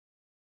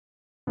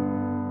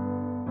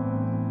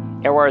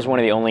Airware is one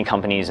of the only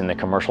companies in the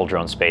commercial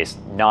drone space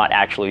not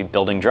actually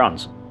building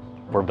drones.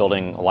 We're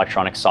building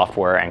electronic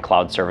software and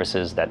cloud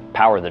services that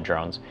power the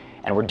drones.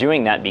 And we're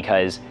doing that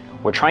because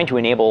we're trying to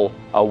enable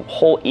a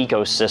whole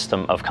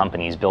ecosystem of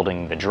companies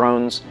building the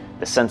drones,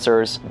 the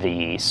sensors,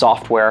 the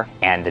software,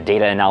 and the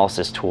data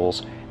analysis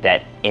tools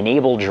that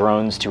enable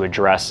drones to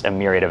address a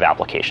myriad of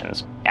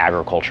applications: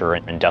 agriculture,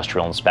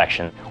 industrial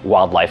inspection,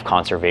 wildlife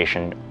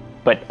conservation,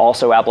 but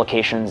also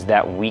applications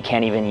that we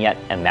can't even yet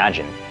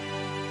imagine.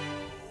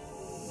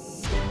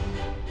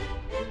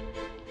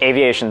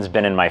 Aviation's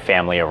been in my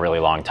family a really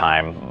long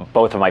time.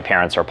 Both of my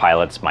parents are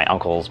pilots, my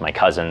uncles, my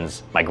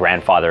cousins, my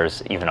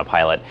grandfather's even a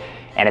pilot.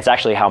 And it's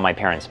actually how my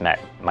parents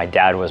met. My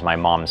dad was my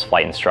mom's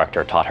flight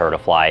instructor, taught her to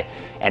fly,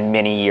 and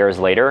many years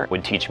later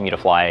would teach me to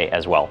fly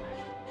as well.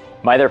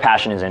 My other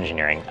passion is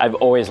engineering. I've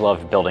always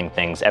loved building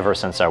things ever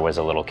since I was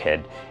a little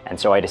kid. And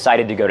so I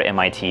decided to go to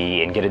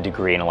MIT and get a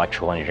degree in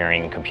electrical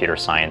engineering and computer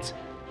science.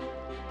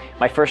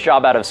 My first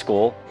job out of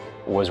school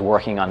was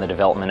working on the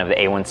development of the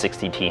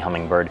A160T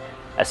Hummingbird,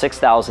 a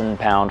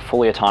 6,000-pound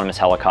fully autonomous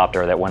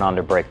helicopter that went on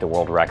to break the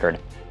world record.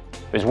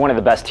 It was one of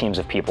the best teams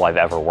of people I've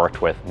ever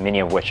worked with, many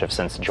of which have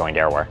since joined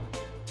Airware.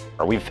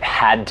 We've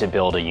had to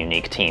build a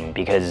unique team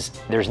because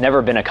there's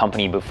never been a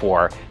company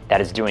before that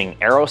is doing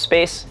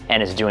aerospace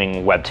and is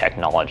doing web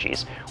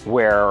technologies,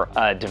 where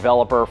a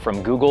developer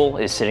from Google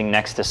is sitting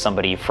next to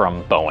somebody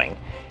from Boeing.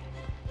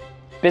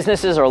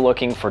 Businesses are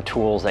looking for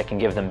tools that can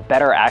give them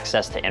better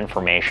access to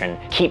information,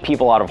 keep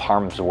people out of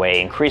harm's way,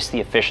 increase the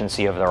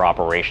efficiency of their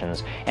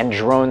operations, and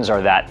drones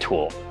are that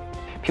tool.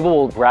 People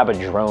will grab a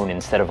drone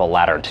instead of a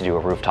ladder to do a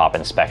rooftop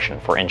inspection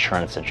for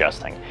insurance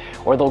adjusting.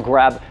 Or they'll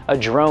grab a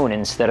drone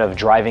instead of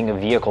driving a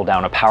vehicle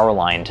down a power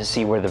line to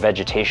see where the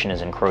vegetation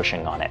is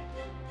encroaching on it.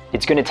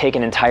 It's going to take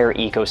an entire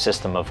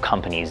ecosystem of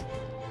companies.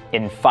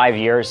 In 5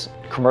 years,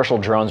 commercial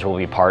drones will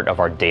be part of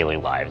our daily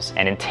lives.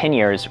 And in 10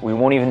 years, we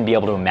won't even be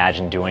able to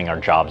imagine doing our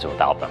jobs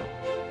without them.